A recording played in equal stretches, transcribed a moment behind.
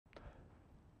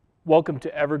Welcome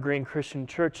to Evergreen Christian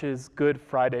Church's Good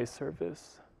Friday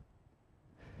service.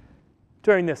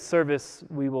 During this service,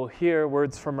 we will hear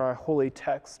words from our holy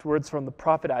text, words from the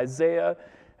prophet Isaiah,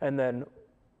 and then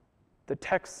the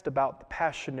text about the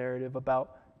Passion narrative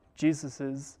about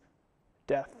Jesus'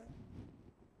 death.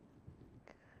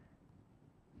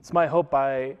 It's my hope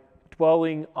by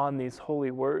dwelling on these holy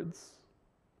words,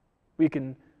 we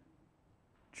can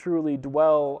truly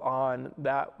dwell on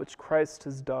that which Christ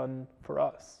has done for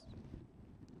us.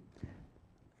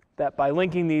 That by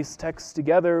linking these texts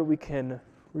together, we can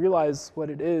realize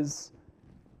what it is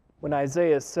when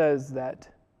Isaiah says that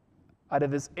out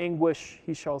of his anguish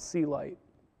he shall see light.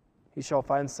 He shall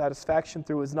find satisfaction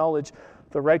through his knowledge.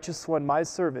 The righteous one, my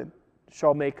servant,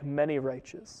 shall make many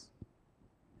righteous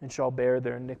and shall bear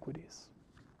their iniquities.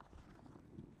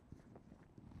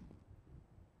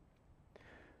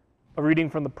 A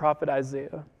reading from the prophet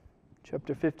Isaiah,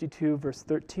 chapter 52, verse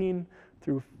 13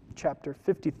 through chapter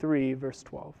 53, verse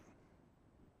 12.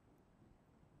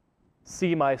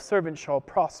 See, my servant shall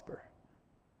prosper.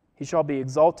 He shall be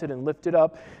exalted and lifted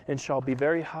up, and shall be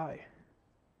very high.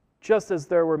 Just as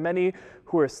there were many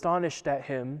who were astonished at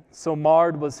him, so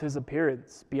marred was his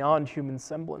appearance beyond human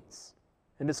semblance,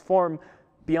 and his form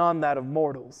beyond that of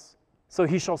mortals. So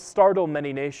he shall startle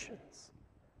many nations.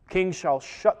 Kings shall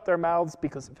shut their mouths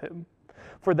because of him.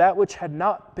 For that which had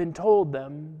not been told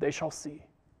them they shall see,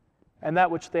 and that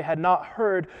which they had not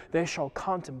heard they shall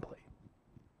contemplate.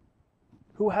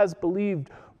 Who has believed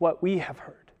what we have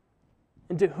heard?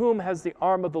 And to whom has the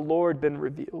arm of the Lord been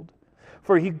revealed?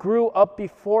 For he grew up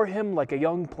before him like a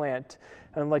young plant,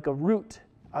 and like a root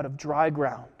out of dry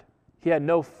ground. He had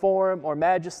no form or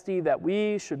majesty that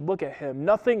we should look at him,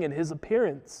 nothing in his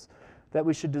appearance that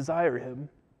we should desire him.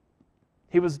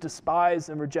 He was despised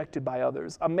and rejected by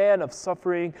others, a man of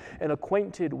suffering and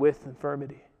acquainted with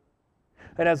infirmity.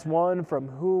 And as one from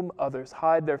whom others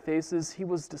hide their faces, he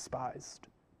was despised.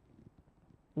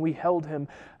 We held him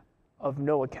of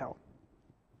no account.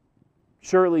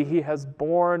 Surely he has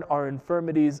borne our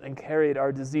infirmities and carried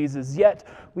our diseases, yet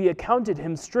we accounted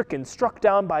him stricken, struck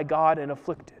down by God, and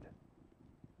afflicted.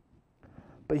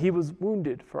 But he was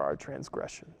wounded for our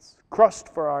transgressions, crushed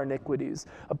for our iniquities.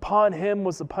 Upon him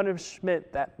was the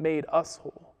punishment that made us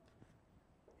whole,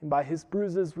 and by his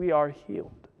bruises we are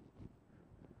healed.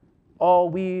 All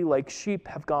we like sheep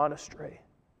have gone astray.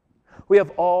 We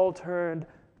have all turned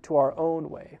to our own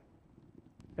way,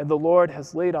 and the Lord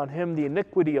has laid on him the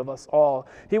iniquity of us all.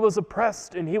 He was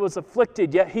oppressed and he was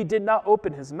afflicted, yet he did not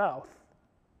open his mouth.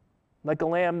 Like a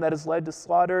lamb that is led to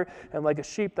slaughter, and like a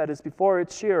sheep that is before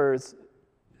its shearers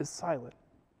is silent,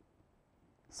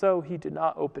 so he did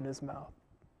not open his mouth.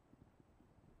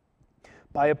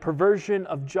 By a perversion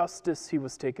of justice he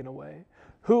was taken away.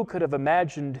 Who could have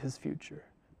imagined his future?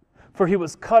 For he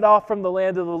was cut off from the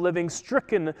land of the living,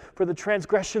 stricken for the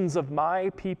transgressions of my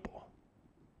people.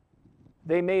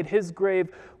 They made his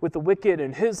grave with the wicked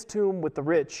and his tomb with the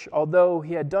rich, although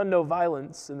he had done no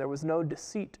violence and there was no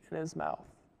deceit in his mouth.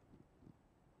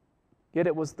 Yet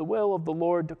it was the will of the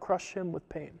Lord to crush him with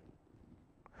pain.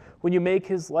 When you make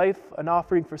his life an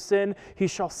offering for sin, he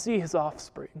shall see his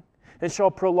offspring and shall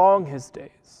prolong his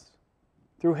days.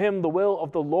 Through him the will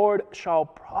of the Lord shall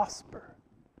prosper.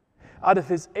 Out of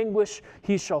his anguish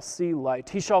he shall see light.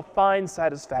 He shall find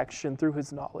satisfaction through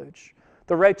his knowledge.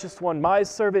 The righteous one, my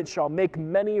servant, shall make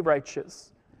many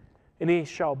righteous, and he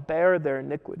shall bear their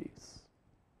iniquities.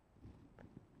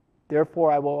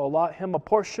 Therefore I will allot him a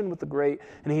portion with the great,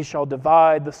 and he shall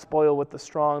divide the spoil with the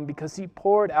strong, because he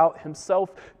poured out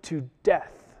himself to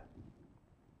death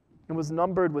and was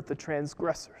numbered with the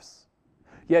transgressors.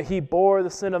 Yet he bore the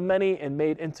sin of many and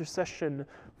made intercession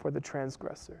for the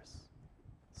transgressors.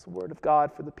 It's the word of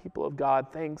God for the people of God.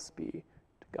 Thanks be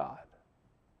to God.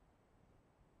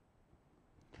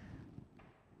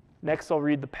 Next, I'll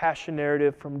read the Passion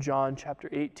narrative from John chapter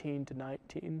 18 to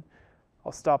 19.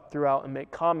 I'll stop throughout and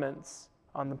make comments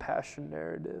on the Passion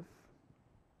narrative.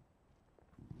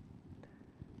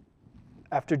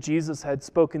 After Jesus had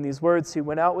spoken these words, he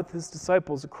went out with his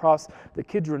disciples across the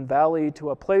Kidron Valley to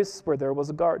a place where there was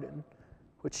a garden,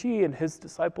 which he and his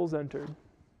disciples entered.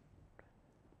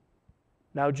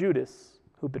 Now Judas,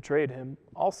 who betrayed him,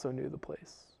 also knew the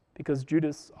place, because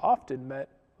Judas often met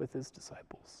with his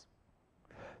disciples.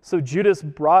 So Judas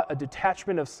brought a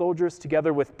detachment of soldiers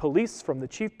together with police from the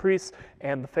chief priests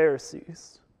and the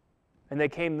Pharisees, and they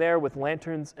came there with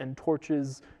lanterns and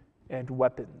torches and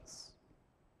weapons.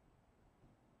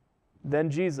 Then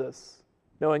Jesus,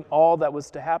 knowing all that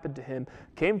was to happen to him,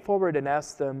 came forward and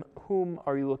asked them, "Whom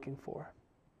are you looking for?"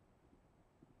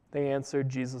 They answered,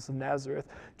 "Jesus of Nazareth."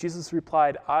 Jesus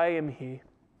replied, "I am he."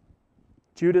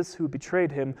 Judas, who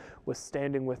betrayed him, was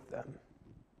standing with them.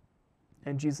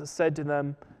 And Jesus said to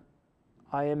them,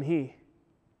 I am he.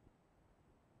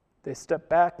 They stepped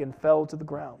back and fell to the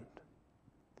ground.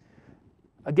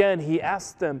 Again, he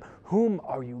asked them, whom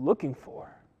are you looking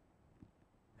for?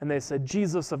 And they said,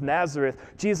 Jesus of Nazareth.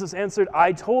 Jesus answered,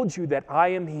 I told you that I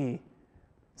am he.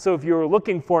 So if you are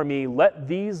looking for me, let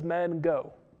these men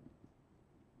go.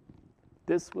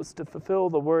 This was to fulfill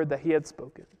the word that he had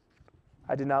spoken.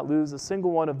 I did not lose a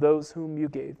single one of those whom you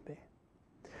gave me.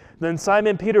 Then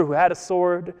Simon Peter, who had a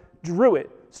sword, drew it,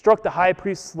 struck the high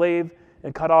priest's slave,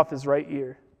 and cut off his right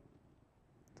ear.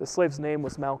 The slave's name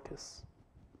was Malchus.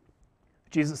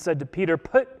 Jesus said to Peter,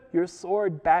 put your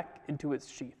sword back into its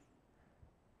sheath.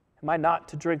 Am I not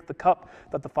to drink the cup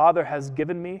that the Father has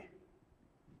given me?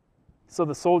 So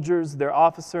the soldiers, their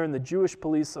officer, and the Jewish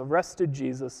police arrested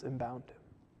Jesus and bound him.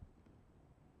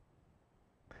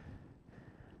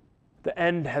 The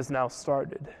end has now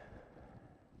started.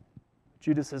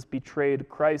 Judas has betrayed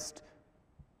Christ.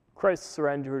 Christ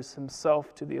surrenders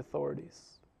himself to the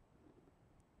authorities.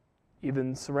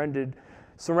 Even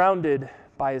surrounded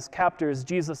by his captors,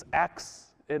 Jesus acts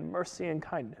in mercy and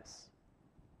kindness.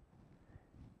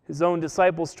 His own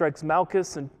disciple strikes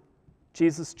Malchus, and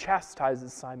Jesus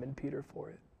chastises Simon Peter for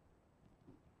it.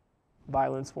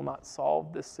 Violence will not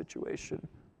solve this situation.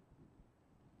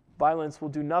 Violence will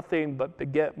do nothing but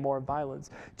beget more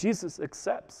violence. Jesus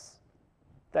accepts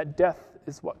that death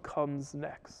is what comes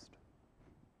next.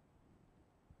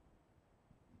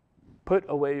 Put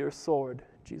away your sword,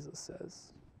 Jesus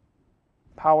says.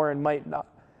 Power and might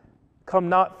come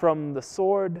not from the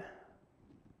sword,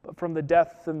 but from the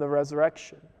death and the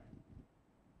resurrection.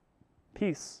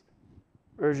 Peace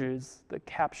urges the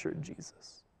captured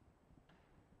Jesus.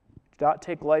 Do not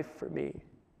take life for me,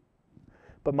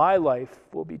 but my life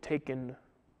will be taken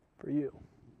for you.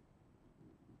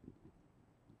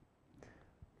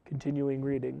 Continuing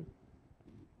reading.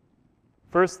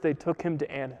 First, they took him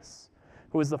to Annas,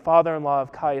 who was the father-in-law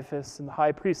of Caiaphas and the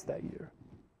high priest that year.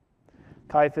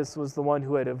 Caiaphas was the one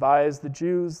who had advised the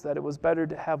Jews that it was better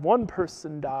to have one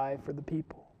person die for the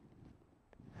people.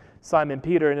 Simon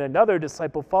Peter and another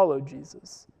disciple followed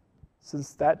Jesus.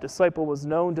 Since that disciple was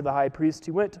known to the high priest,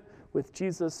 he went with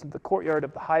Jesus into the courtyard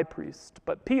of the high priest,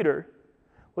 but Peter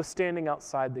was standing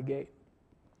outside the gate.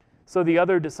 So the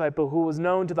other disciple, who was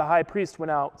known to the high priest,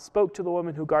 went out, spoke to the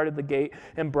woman who guarded the gate,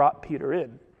 and brought Peter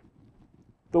in.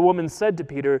 The woman said to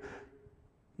Peter,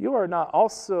 "You are not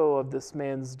also of this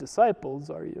man's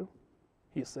disciples, are you?"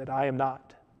 He said, "I am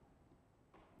not."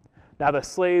 Now the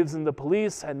slaves and the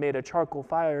police had made a charcoal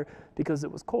fire because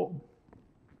it was cold,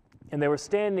 and they were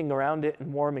standing around it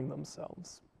and warming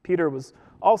themselves. Peter was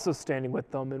also standing with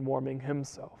them and warming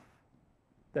himself.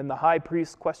 Then the high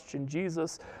priest questioned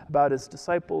Jesus about his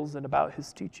disciples and about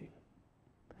his teaching.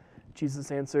 Jesus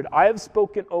answered, "I have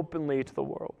spoken openly to the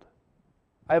world.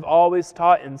 I have always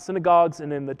taught in synagogues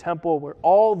and in the temple where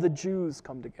all the Jews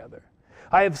come together.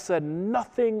 I have said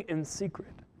nothing in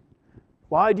secret.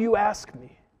 Why do you ask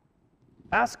me?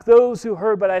 Ask those who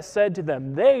heard what I said to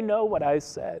them. They know what I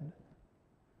said."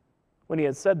 When he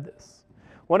had said this,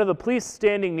 one of the police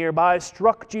standing nearby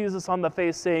struck Jesus on the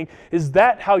face, saying, "Is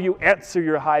that how you answer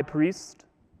your high priest?"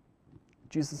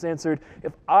 Jesus answered,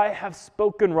 "If I have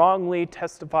spoken wrongly,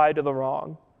 testify to the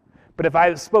wrong. But if I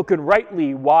have spoken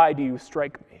rightly, why do you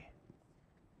strike me?"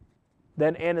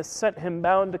 Then Annas sent him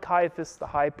bound to Caiaphas the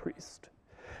high priest.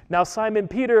 Now Simon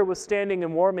Peter was standing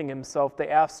and warming himself. They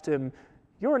asked him,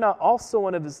 "You are not also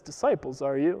one of his disciples,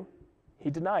 are you?" He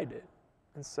denied it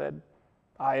and said,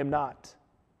 "I am not."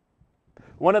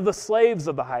 One of the slaves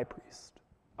of the high priest,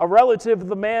 a relative of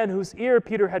the man whose ear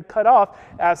Peter had cut off,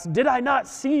 asked, "Did I not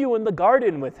see you in the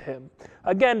garden with him?"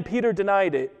 Again, Peter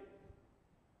denied it.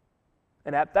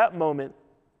 And at that moment,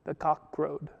 the cock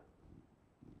crowed.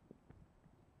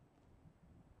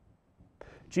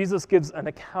 Jesus gives an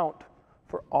account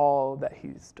for all that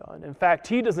he's done. In fact,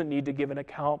 he doesn't need to give an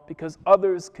account because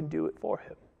others can do it for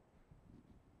him.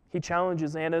 He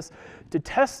challenges Annas to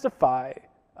testify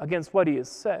against what he has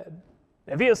said.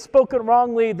 If he has spoken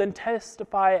wrongly, then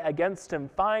testify against him.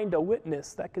 Find a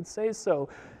witness that could say so.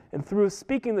 And through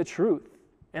speaking the truth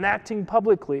and acting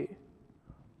publicly,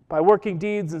 by working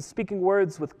deeds and speaking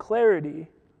words with clarity,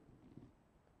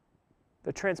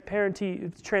 the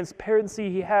transparency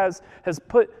he has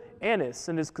put Annas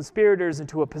and his conspirators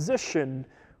into a position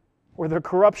where their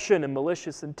corruption and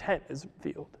malicious intent is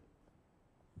revealed.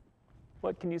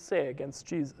 What can you say against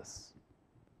Jesus?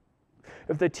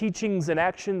 If the teachings and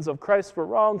actions of Christ were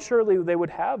wrong, surely they would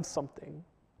have someone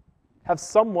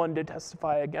to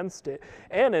testify against it.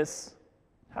 Annas,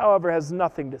 however, has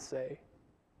nothing to say.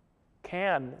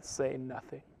 can say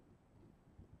nothing.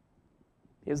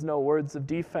 He has no words of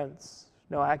defense,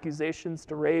 no accusations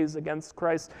to raise against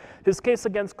Christ. His case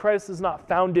against Christ is not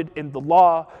founded in the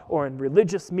law or in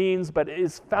religious means, but it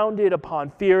is founded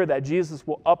upon fear that Jesus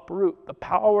will uproot the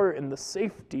power and the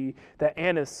safety that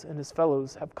Annas and his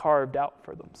fellows have carved out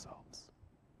for themselves.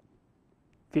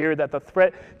 Fear that the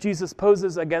threat Jesus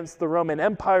poses against the Roman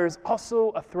Empire is also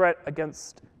a threat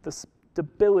against the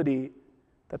stability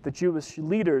that the Jewish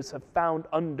leaders have found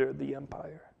under the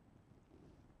empire.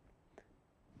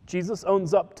 Jesus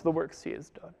owns up to the works he has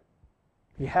done.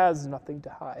 He has nothing to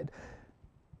hide.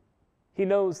 He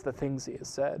knows the things he has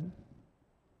said.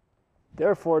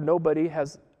 Therefore, nobody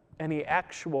has any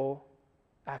actual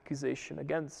accusation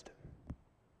against him.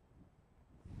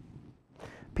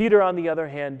 Peter, on the other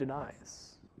hand,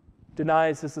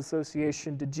 denies his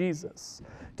association to Jesus,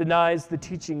 denies the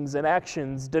teachings and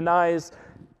actions, denies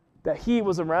that he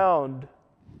was around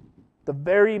the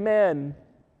very man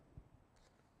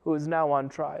who is now on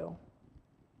trial.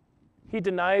 He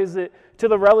denies it to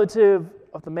the relative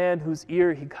of the man whose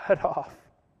ear he cut off.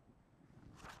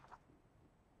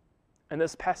 And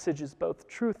this passage is both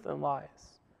truth and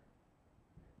lies.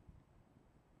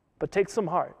 But take some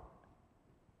heart.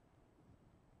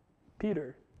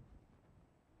 Peter,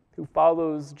 who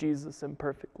follows Jesus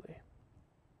imperfectly.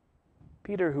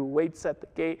 Peter, who waits at the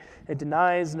gate and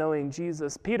denies knowing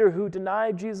Jesus. Peter, who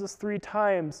denied Jesus 3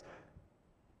 times,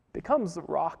 becomes the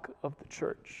rock of the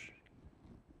church.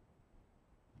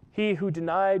 He who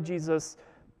denied Jesus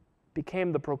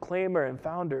became the proclaimer and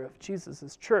founder of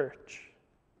Jesus' church.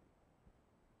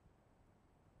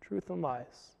 Truth and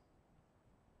lies.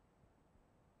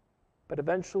 But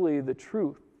eventually the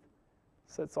truth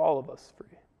sets all of us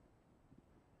free.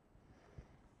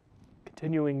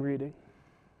 Continuing reading.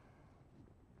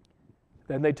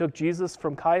 Then they took Jesus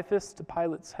from Caiaphas to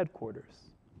Pilate's headquarters.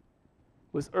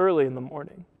 It was early in the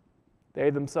morning. They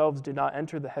themselves did not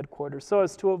enter the headquarters so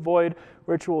as to avoid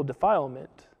ritual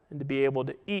defilement and to be able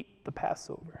to eat the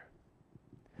Passover.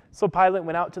 So Pilate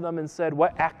went out to them and said,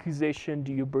 "What accusation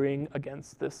do you bring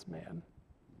against this man?"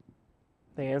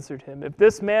 They answered him, "If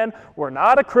this man were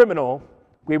not a criminal,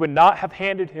 we would not have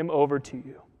handed him over to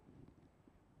you."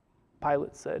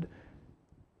 Pilate said,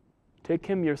 "Take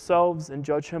him yourselves and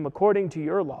judge him according to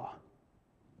your law."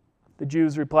 The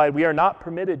Jews replied, "We are not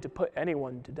permitted to put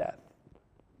anyone to death."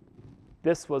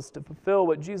 This was to fulfill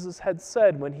what Jesus had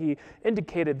said when he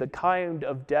indicated the kind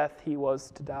of death he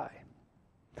was to die.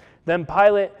 Then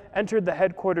Pilate entered the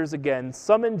headquarters again,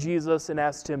 summoned Jesus, and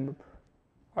asked him,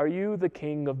 "Are you the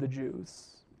king of the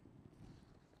Jews?"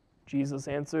 Jesus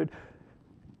answered,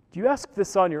 "Do you ask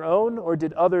this on your own, or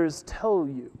did others tell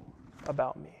you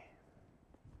about me?"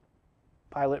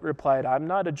 Pilate replied, "I'm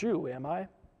not a Jew, am I?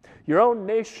 Your own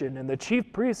nation and the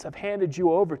chief priests have handed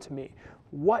you over to me.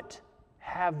 What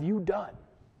have you done?"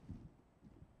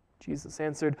 Jesus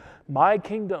answered, "My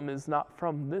kingdom is not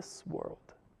from this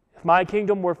world. If my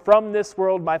kingdom were from this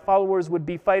world, my followers would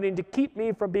be fighting to keep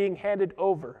me from being handed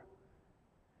over.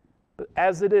 But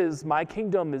as it is, my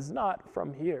kingdom is not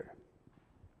from here."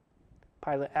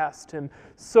 Pilate asked him,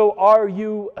 "So are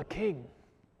you a king?"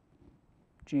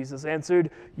 Jesus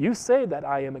answered, "You say that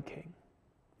I am a king.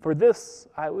 For this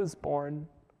I was born,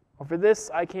 or for this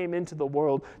I came into the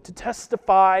world, to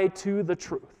testify to the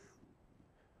truth.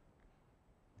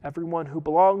 Everyone who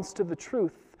belongs to the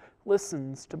truth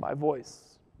listens to my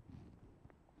voice."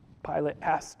 Pilate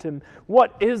asked him,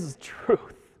 "What is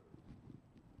truth?"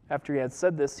 After he had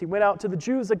said this, he went out to the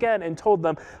Jews again and told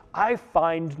them, "I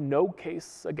find no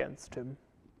case against him.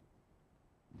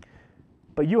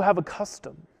 But you have a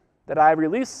custom that I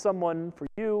release someone for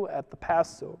you at the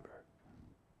Passover.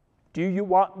 Do you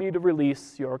want me to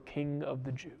release your king of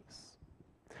the Jews?"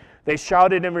 They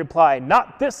shouted in reply,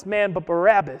 "Not this man, but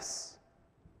Barabbas."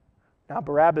 Now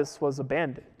Barabbas was a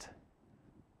bandit.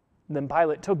 Then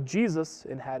Pilate took Jesus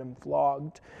and had him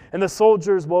flogged. And the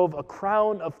soldiers wove a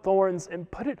crown of thorns and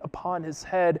put it upon his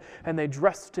head, and they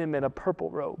dressed him in a purple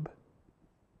robe.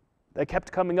 They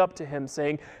kept coming up to him,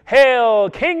 saying, "Hail,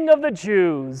 King of the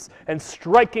Jews!" and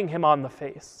striking him on the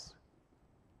face.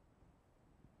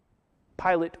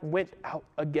 Pilate went out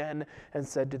again and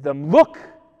said to them, "Look,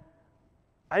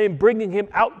 I am bringing him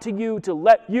out to you to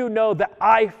let you know that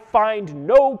I find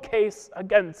no case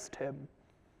against him."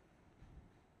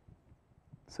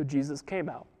 So Jesus came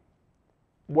out,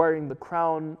 wearing the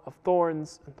crown of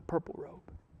thorns and the purple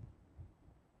robe.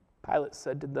 Pilate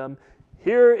said to them,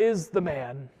 "Here is the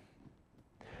man."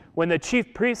 When the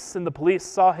chief priests and the police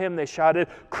saw him, they shouted,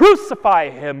 "Crucify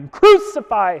him!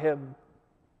 Crucify him!"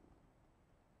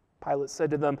 Pilate said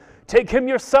to them, "Take him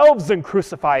yourselves and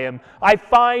crucify him. I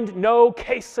find no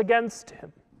case against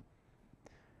him."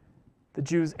 The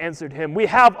Jews answered him, "We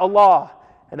have a law,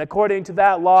 and according to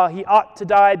that law he ought to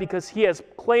die because he has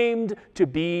claimed to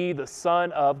be the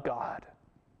Son of God."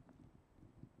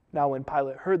 Now when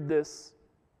Pilate heard this,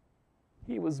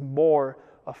 he was more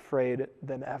afraid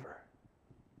than ever.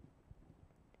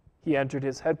 He entered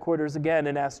his headquarters again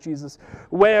and asked Jesus,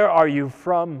 "Where are you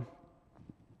from?"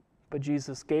 But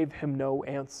Jesus gave him no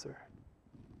answer.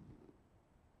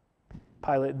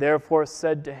 Pilate therefore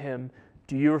said to him,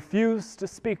 "Do you refuse to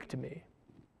speak to me?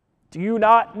 Do you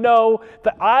not know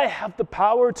that I have the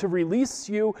power to release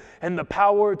you and the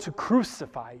power to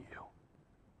crucify you?"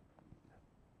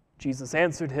 Jesus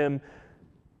answered him,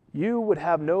 "You would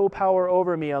have no power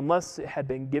over me unless it had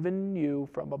been given you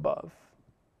from above.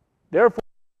 Therefore,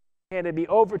 who handed me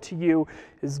over to you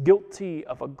is guilty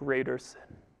of a greater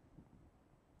sin."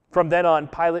 From then on,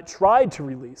 Pilate tried to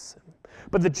release him.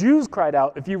 But the Jews cried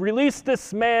out, "If you release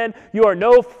this man, you are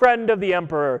no friend of the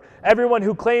emperor. Everyone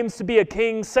who claims to be a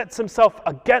king sets himself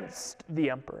against the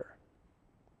emperor."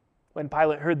 When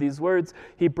Pilate heard these words,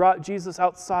 he brought Jesus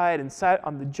outside and sat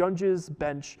on the judge's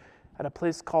bench at a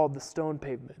place called the Stone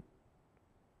Pavement,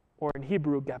 or in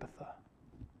Hebrew, Gabbatha.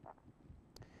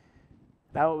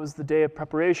 Now it was the day of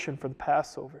preparation for the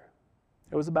Passover.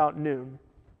 It was about noon.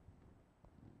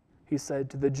 He said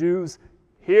to the Jews,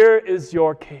 "Here is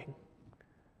your king."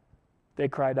 They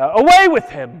cried out, "Away with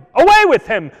him! Away with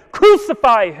him!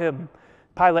 Crucify him!"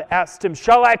 Pilate asked him,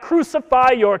 "Shall I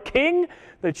crucify your king?"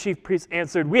 The chief priests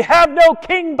answered, "We have no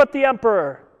king but the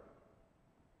emperor."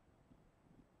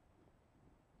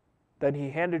 Then he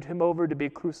handed him over to be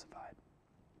crucified.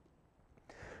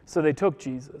 So they took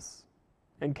Jesus,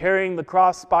 and carrying the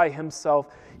cross by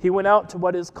himself, he went out to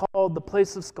what is called the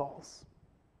Place of Skulls,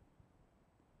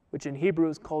 which in Hebrew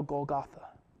is called Golgotha.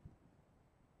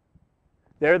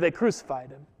 There they crucified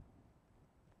him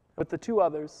with the two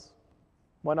others,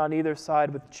 one on either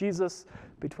side with Jesus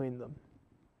between them.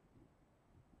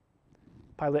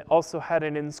 Pilate also had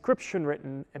an inscription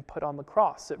written and put on the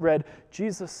cross. It read,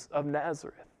 "Jesus of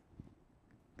Nazareth,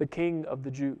 the King of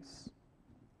the Jews."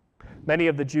 Many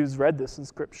of the Jews read this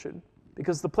inscription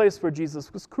because the place where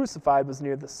Jesus was crucified was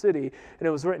near the city, and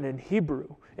it was written in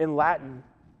Hebrew, in Latin,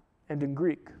 and in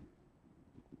Greek.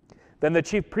 Then the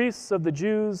chief priests of the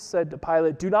Jews said to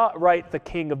Pilate, "Do not write the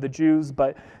King of the Jews,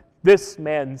 but this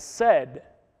man said,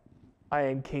 'I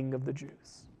am King of the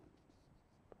Jews.'"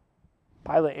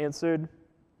 Pilate answered,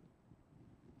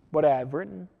 "What I have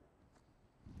written,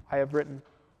 I have written."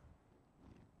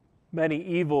 Many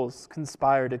evils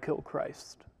conspired to kill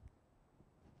Christ.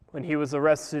 When he was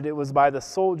arrested, it was by the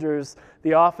soldiers,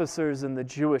 the officers, and the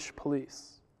Jewish police.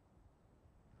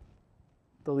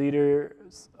 The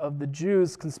leaders of the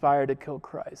Jews conspire to kill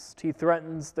Christ. He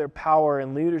threatens their power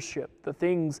and leadership. The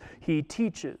things he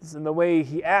teaches and the way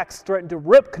he acts threaten to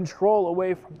rip control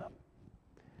away from them.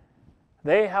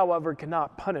 They, however,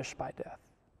 cannot punish by death.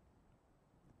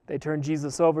 They turn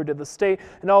Jesus over to the state,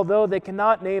 and although they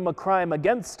cannot name a crime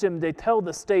against him, they tell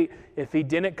the state, "If he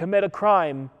didn't commit a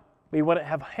crime, we wouldn't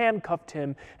have handcuffed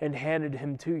him and handed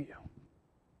him to you."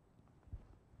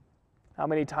 How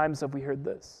many times have we heard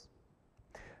this?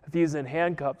 If he's in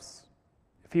handcuffs,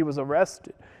 if he was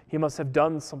arrested, he must have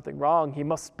done something wrong. He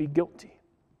must be guilty.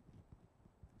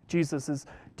 Jesus is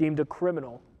deemed a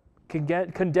criminal,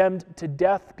 condemned to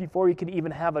death before he can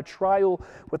even have a trial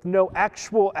with no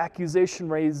actual accusation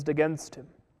raised against him.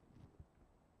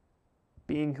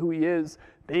 Being who he is,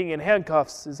 being in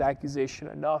handcuffs is accusation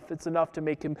enough. It's enough to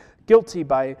make him guilty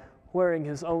by wearing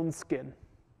his own skin.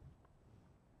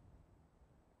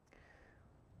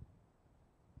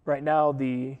 Right now,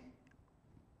 the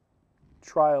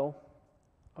trial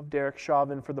of Derek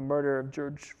Chauvin for the murder of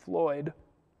George Floyd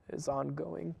is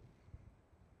ongoing.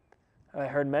 I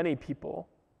heard many people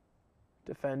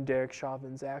defend Derek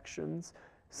Chauvin's actions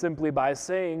simply by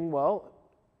saying, well,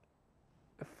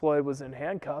 if Floyd was in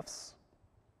handcuffs,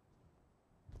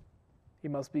 he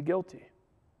must be guilty.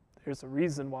 There's a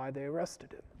reason why they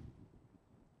arrested him.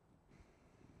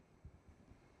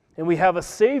 And we have a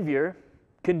Savior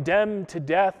condemned to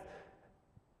death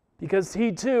because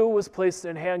he too was placed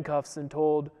in handcuffs and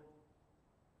told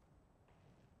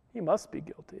he must be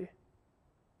guilty.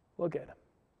 Look at him.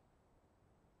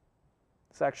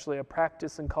 It's actually a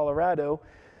practice in Colorado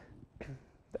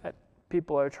that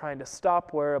people are trying to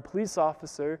stop, where a police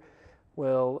officer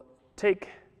will take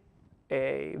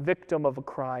a victim of a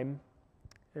crime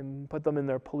and put them in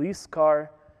their police car,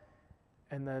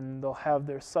 and then they'll have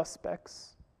their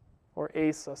suspects or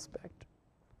a suspect.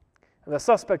 And the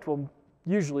suspect will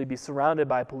usually be surrounded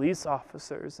by police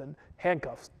officers and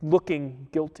handcuffs, looking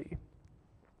guilty.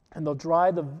 And they'll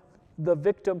drive the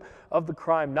victim of the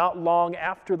crime, not long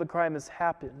after the crime has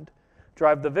happened,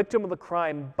 drive the victim of the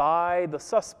crime by the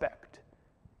suspect,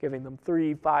 giving them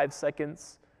 3-5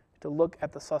 seconds to look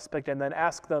at the suspect and then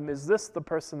ask them, is this the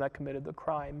person that committed the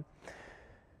crime?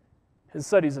 And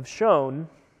studies have shown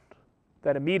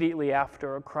that immediately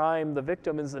after a crime, the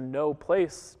victim is in no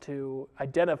place to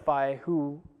identify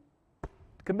who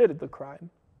committed the crime.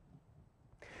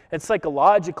 And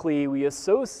psychologically, we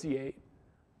associate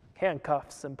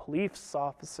handcuffs and police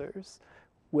officers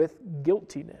with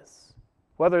guiltiness,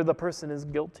 whether the person is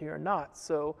guilty or not.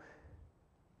 So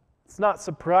it's not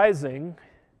surprising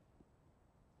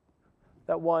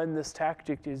that one, this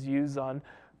tactic is used on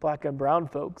black and brown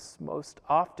folks most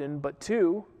often, but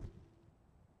two,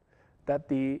 that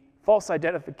the false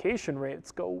identification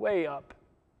rates go way up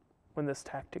when this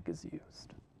tactic is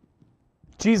used.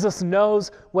 Jesus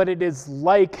knows what it is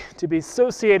like to be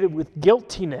associated with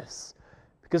guiltiness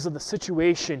because of the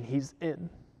situation he's in.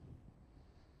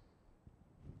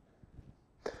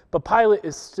 But Pilate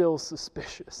is still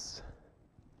suspicious.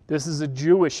 This is a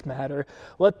Jewish matter.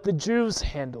 Let the Jews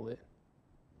handle it.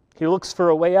 He looks for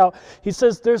a way out. He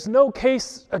says there's no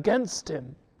case against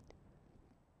him.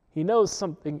 He knows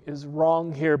something is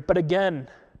wrong here, but again,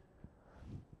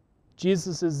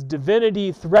 Jesus'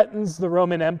 divinity threatens the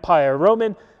Roman Empire.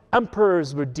 Roman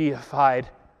emperors were deified.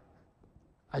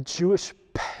 A Jewish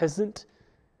peasant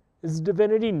is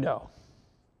divinity? No.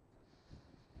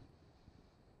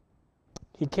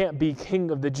 He can't be king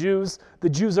of the Jews. The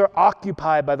Jews are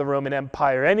occupied by the Roman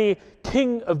Empire. Any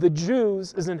king of the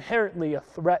Jews is inherently a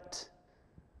threat.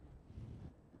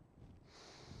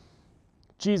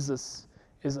 Jesus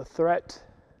is a threat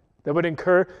that would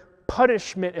incur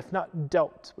punishment if not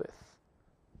dealt with.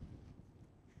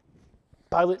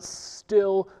 Pilate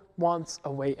still wants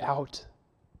a way out.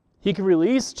 He can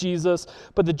release Jesus,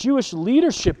 but the Jewish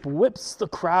leadership whips the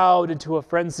crowd into a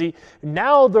frenzy.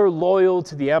 Now they're loyal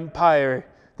to the empire.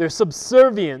 They're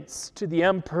subservient to the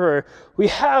emperor. We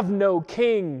have no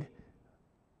king.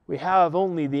 We have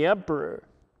only the emperor.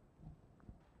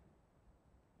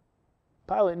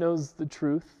 Pilate knows the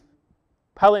truth.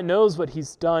 Pilate knows what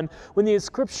he's done. When the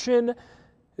inscription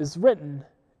is written,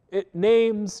 it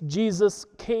names Jesus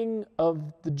King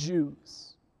of the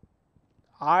Jews.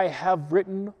 I have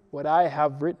written what I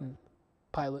have written,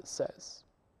 Pilate says.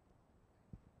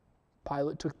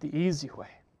 Pilate took the easy way,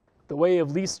 the way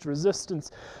of least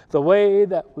resistance, the way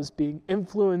that was being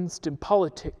influenced and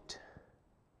politicked.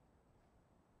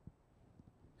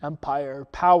 Empire,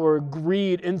 power,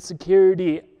 greed,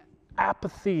 insecurity,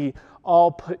 apathy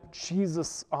all put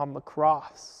Jesus on the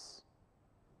cross.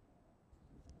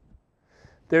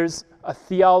 There's a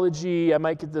theology, I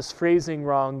might get this phrasing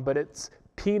wrong, but it's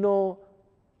penal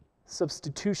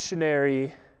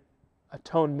substitutionary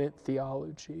atonement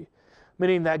theology,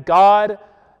 meaning that God,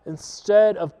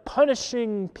 instead of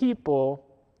punishing people,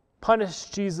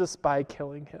 punished Jesus by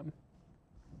killing him.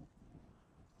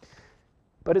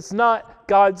 But it's not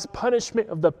God's punishment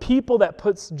of the people that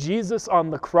puts Jesus on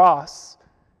the cross.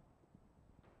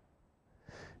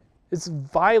 It's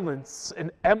violence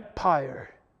and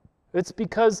empire. It's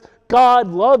because God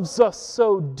loves us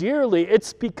so dearly.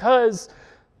 It's because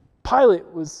Pilate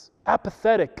was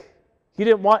apathetic. He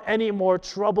didn't want any more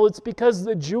trouble. It's because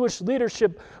the Jewish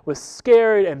leadership was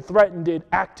scared and threatened and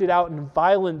acted out in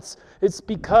violence. It's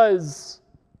because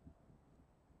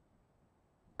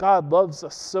God loves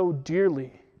us so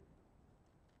dearly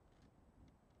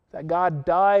that God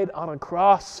died on a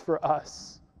cross for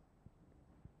us.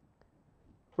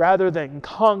 Rather than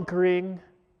conquering,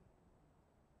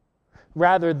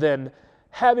 rather than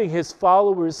having his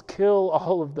followers kill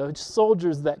all of the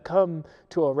soldiers that come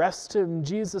to arrest him,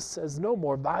 Jesus says, no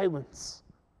more violence.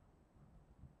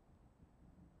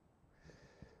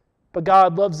 But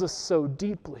God loves us so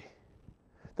deeply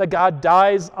that God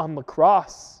dies on the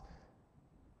cross.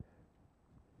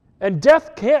 And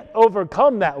death can't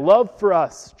overcome that love for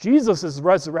us. Jesus is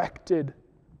resurrected.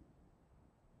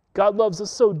 God loves us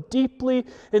so deeply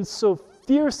and so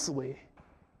fiercely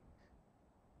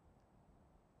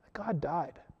that God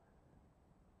died.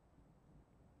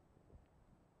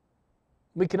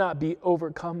 We cannot be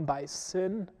overcome by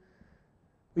sin.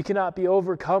 We cannot be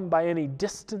overcome by any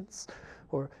distance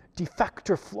or defect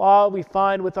or flaw we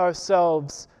find with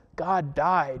ourselves. God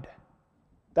died.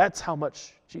 That's how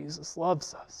much Jesus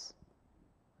loves us.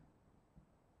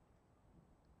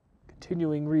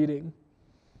 Continuing reading.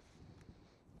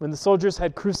 When the soldiers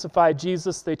had crucified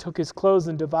Jesus, they took his clothes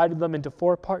and divided them into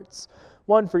 4 parts,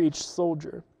 one for each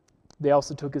soldier. They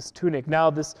also took his tunic. Now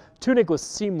this tunic was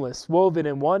seamless, woven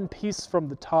in one piece from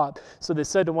the top. So they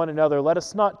said to one another, "Let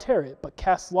us not tear it, but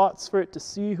cast lots for it to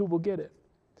see who will get it."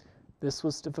 This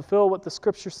was to fulfill what the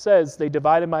scripture says, "They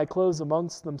divided my clothes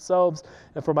amongst themselves,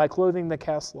 and for my clothing they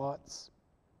cast lots."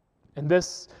 And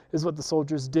this is what the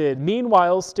soldiers did.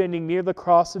 Meanwhile, standing near the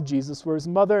cross of Jesus were his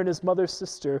mother and his mother's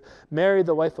sister, Mary,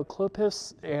 the wife of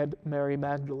Clopas, and Mary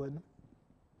Magdalene.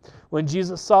 When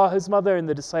Jesus saw his mother and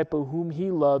the disciple whom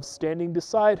he loved standing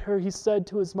beside her, he said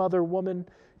to his mother, "Woman,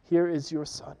 here is your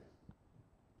son."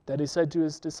 Then he said to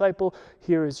his disciple,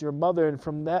 "Here is your mother." And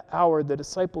from that hour, the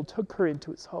disciple took her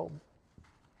into his home.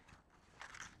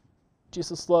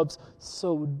 Jesus loves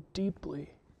so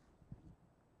deeply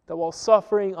that while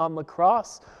suffering on the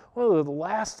cross, one of the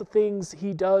last things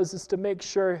he does is to make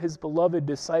sure his beloved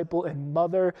disciple and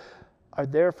mother are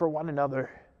there for one another,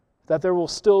 that there will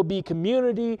still be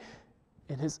community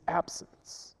in his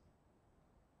absence,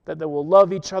 that they will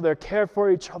love each other, care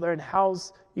for each other, and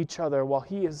house each other while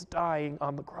he is dying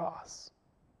on the cross.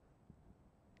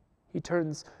 He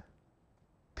turns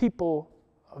people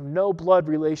of no blood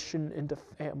relation into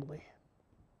family.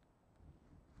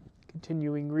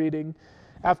 Continuing reading.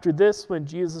 After this, when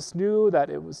Jesus knew that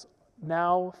it was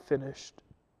now finished,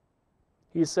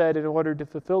 he said, "In order to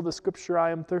fulfill the scripture, I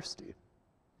am thirsty."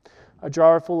 A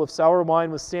jar full of sour wine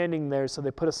was standing there, so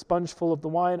they put a sponge full of the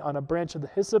wine on a branch of the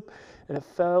hyssop, and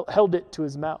held it to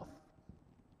his mouth.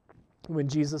 When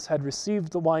Jesus had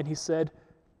received the wine, he said,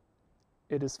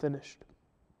 "It is finished."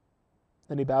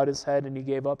 Then he bowed his head and he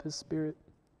gave up his spirit.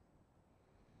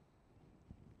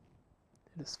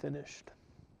 It is finished.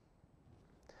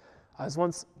 I was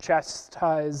once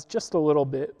chastised just a little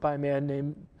bit by a man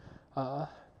named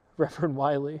Reverend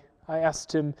Wiley. I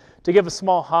asked him to give a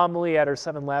small homily at our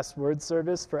 7 Last Words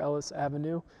service for Ellis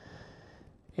Avenue.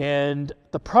 And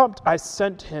the prompt I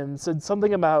sent him said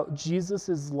something about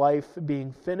Jesus' life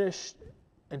being finished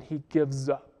and he gives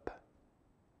up.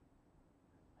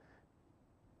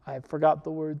 I forgot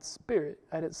the word spirit.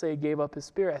 I didn't say he gave up his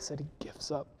spirit. I said he gives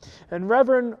up. And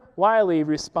Reverend Wiley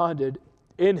responded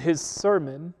in his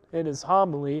sermon, in his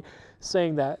homily,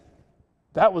 saying that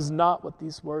that was not what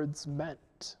these words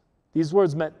meant. These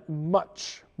words meant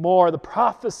much more. The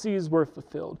prophecies were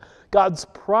fulfilled. God's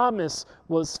promise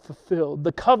was fulfilled.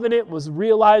 The covenant was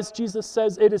realized. Jesus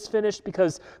says it is finished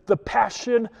because the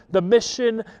passion, the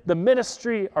mission, the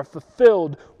ministry are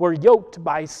fulfilled. We're yoked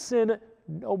by sin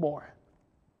no more.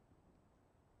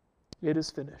 It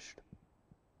is finished.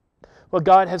 What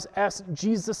God has asked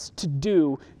Jesus to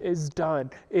do is done.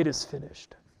 It is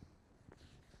finished.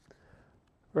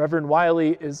 Reverend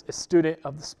Wiley is a student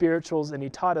of the spirituals, and he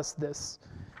taught us this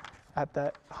at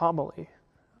that homily.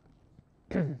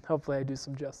 Hopefully I do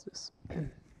some justice.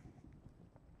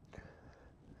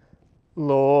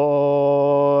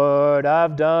 Lord,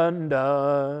 I've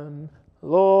done.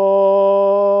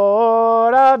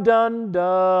 Lord, I've done.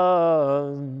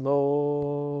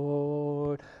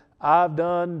 Lord, I've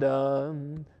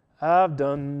done. I've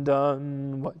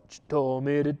done what you told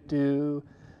me to do.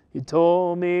 You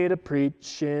told me to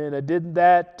preach, and I did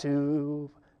that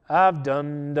too. I've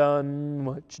done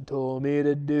what you told me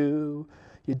to do.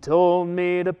 You told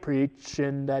me to preach,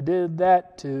 and I did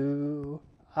that too.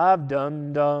 I've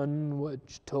done what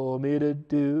you told me to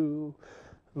do.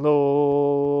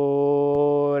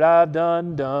 Lord, I've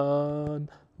done.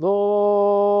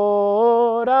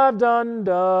 Lord, I've done.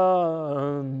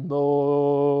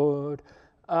 Lord,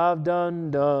 I've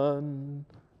done.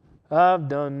 I've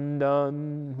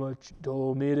done what you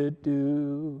told me to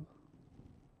do.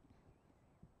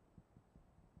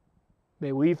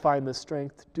 May we find the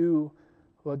strength to do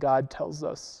what God tells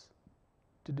us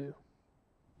to do.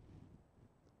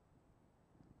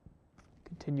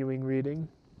 Continuing reading.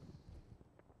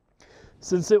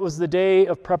 Since it was the day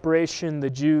of preparation, the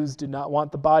Jews did not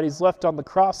want the bodies left on the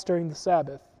cross during the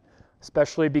Sabbath,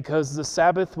 especially because the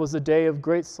Sabbath was a day of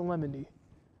great solemnity.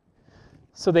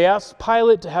 So they asked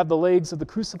Pilate to have the legs of the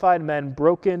crucified men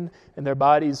broken and their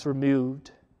bodies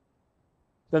removed.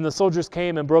 Then the soldiers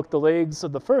came and broke the legs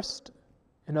of the first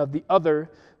and of the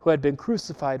other who had been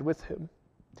crucified with him.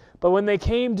 But when they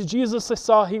came to Jesus, they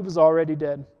saw he was already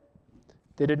dead.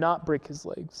 They did not break his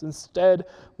legs. Instead,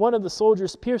 one of the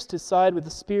soldiers pierced his side with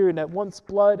a spear, and at once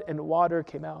blood and water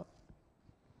came out.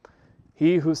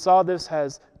 He who saw this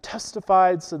has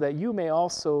testified so that you may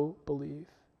also believe.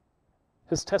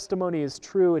 His testimony is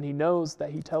true, and he knows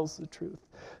that he tells the truth.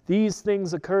 These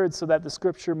things occurred so that the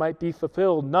scripture might be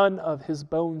fulfilled. None of his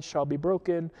bones shall be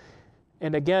broken.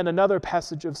 And again, another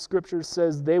passage of scripture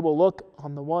says, they will look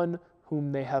on the one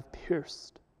whom they have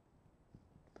pierced.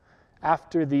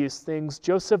 After these things,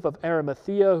 Joseph of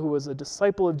Arimathea, who was a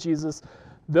disciple of Jesus,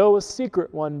 though a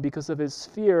secret one because of his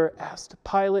fear, asked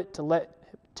Pilate to let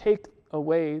him take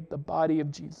away the body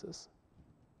of Jesus.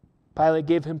 Pilate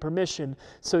gave him permission,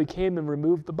 so he came and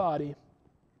removed the body.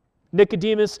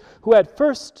 Nicodemus, who at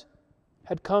first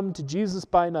had come to Jesus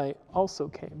by night, also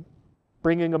came,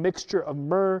 bringing a mixture of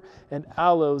myrrh and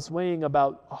aloes weighing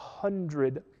about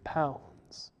 100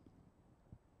 pounds.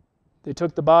 They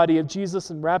took the body of Jesus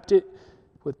and wrapped it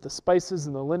with the spices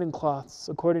and the linen cloths,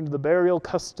 according to the burial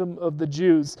custom of the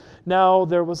Jews. Now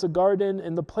there was a garden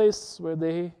in the place where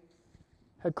they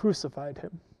had crucified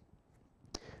him.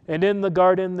 And in the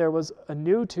garden there was a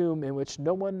new tomb in which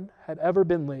no one had ever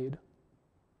been laid.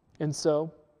 And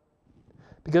so,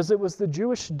 because it was the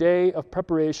Jewish day of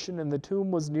preparation and the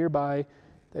tomb was nearby,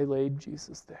 they laid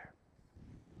Jesus there.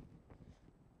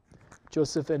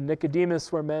 Joseph and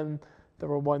Nicodemus were men that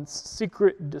were once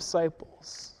secret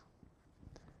disciples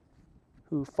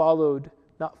who followed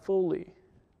not fully.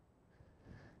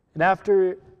 And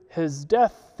after his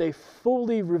death, they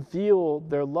fully revealed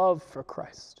their love for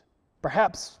Christ.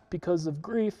 Perhaps because of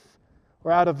grief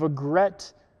or out of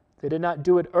regret, they did not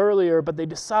do it earlier, but they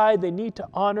decide they need to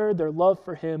honor their love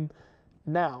for him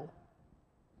now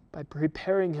by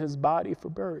preparing his body for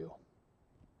burial.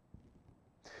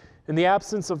 In the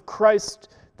absence of Christ,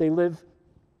 they live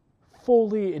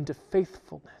fully into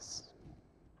faithfulness.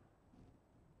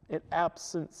 In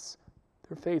absence,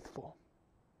 they're faithful.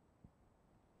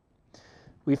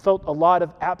 We felt a lot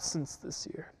of absence this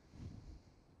year.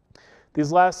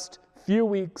 These last few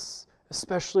weeks,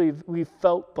 especially, we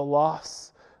felt the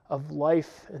loss of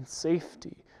life and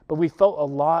safety, but we felt a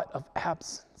lot of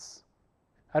absence.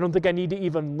 I don't think I need to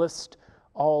even list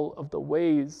all of the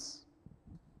ways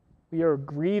we are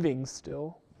grieving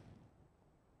still.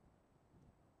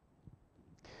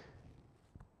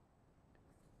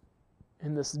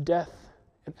 In this death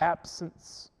and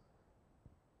absence,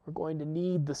 we're going to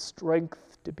need the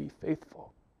strength to be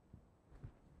faithful.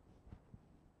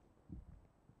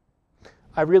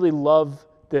 I really love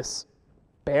this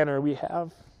banner we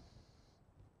have.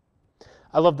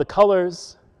 I love the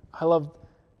colors. I love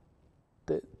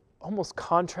the almost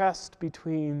contrast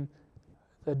between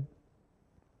the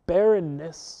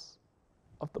barrenness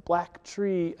of the black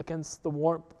tree against the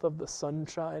warmth of the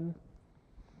sunshine.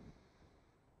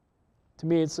 To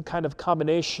me, it's a kind of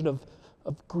combination of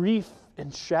grief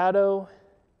and shadow,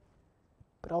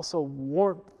 but also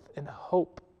warmth and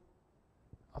hope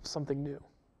of something new.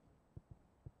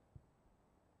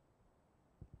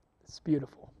 It's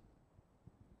beautiful.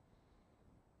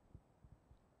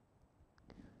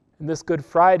 And this Good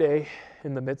Friday,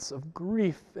 in the midst of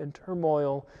grief and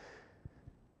turmoil,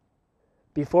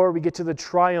 before we get to the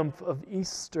triumph of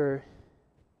Easter,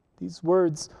 these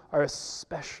words are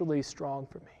especially strong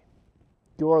for me.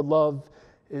 Your love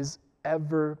is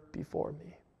ever before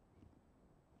me.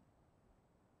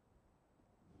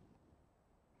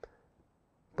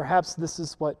 Perhaps this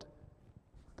is what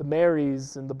the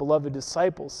Marys and the beloved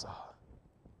disciples saw,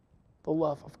 the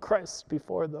love of Christ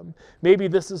before them. Maybe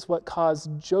this is what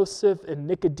caused Joseph and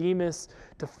Nicodemus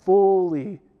to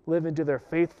fully live into their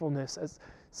faithfulness as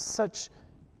such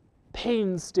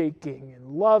painstaking and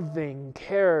loving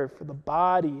care for the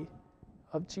body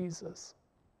of Jesus.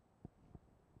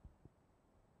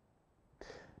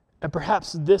 And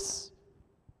perhaps this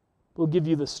will give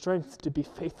you the strength to be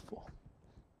faithful.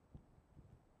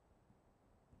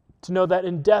 To know that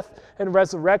in death and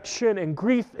resurrection and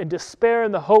grief and despair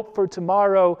and the hope for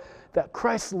tomorrow, that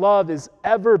Christ's love is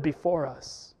ever before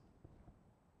us.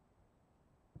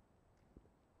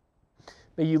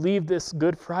 May you leave this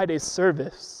Good Friday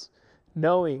service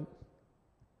knowing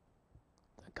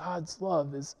that God's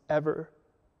love is ever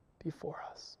before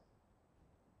us.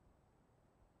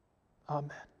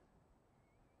 Amen.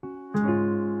 Ooh.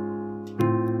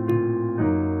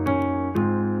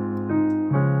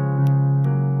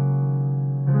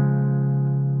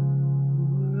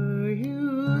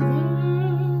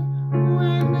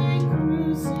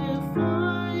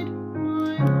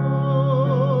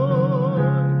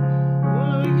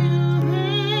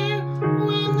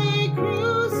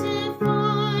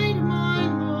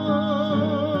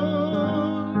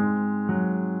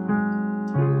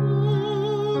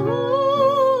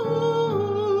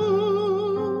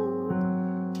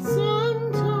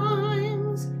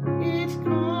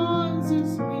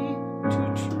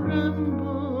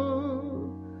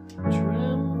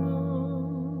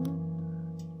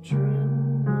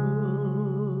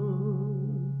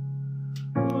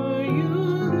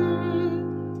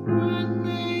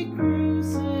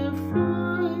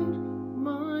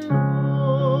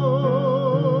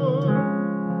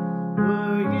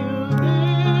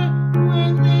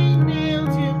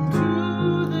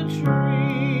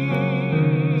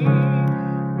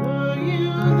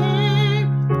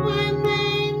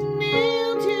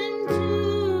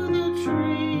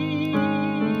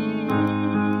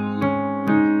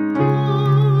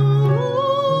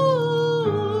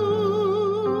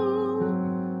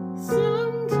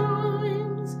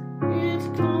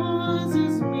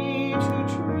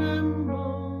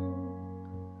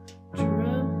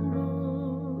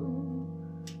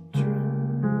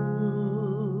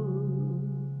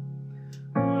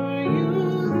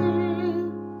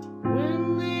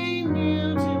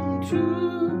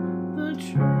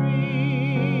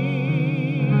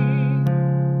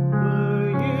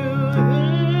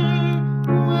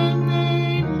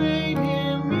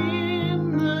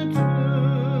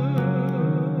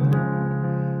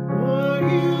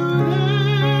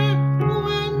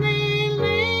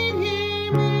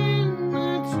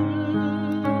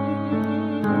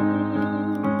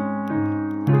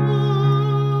 Oh.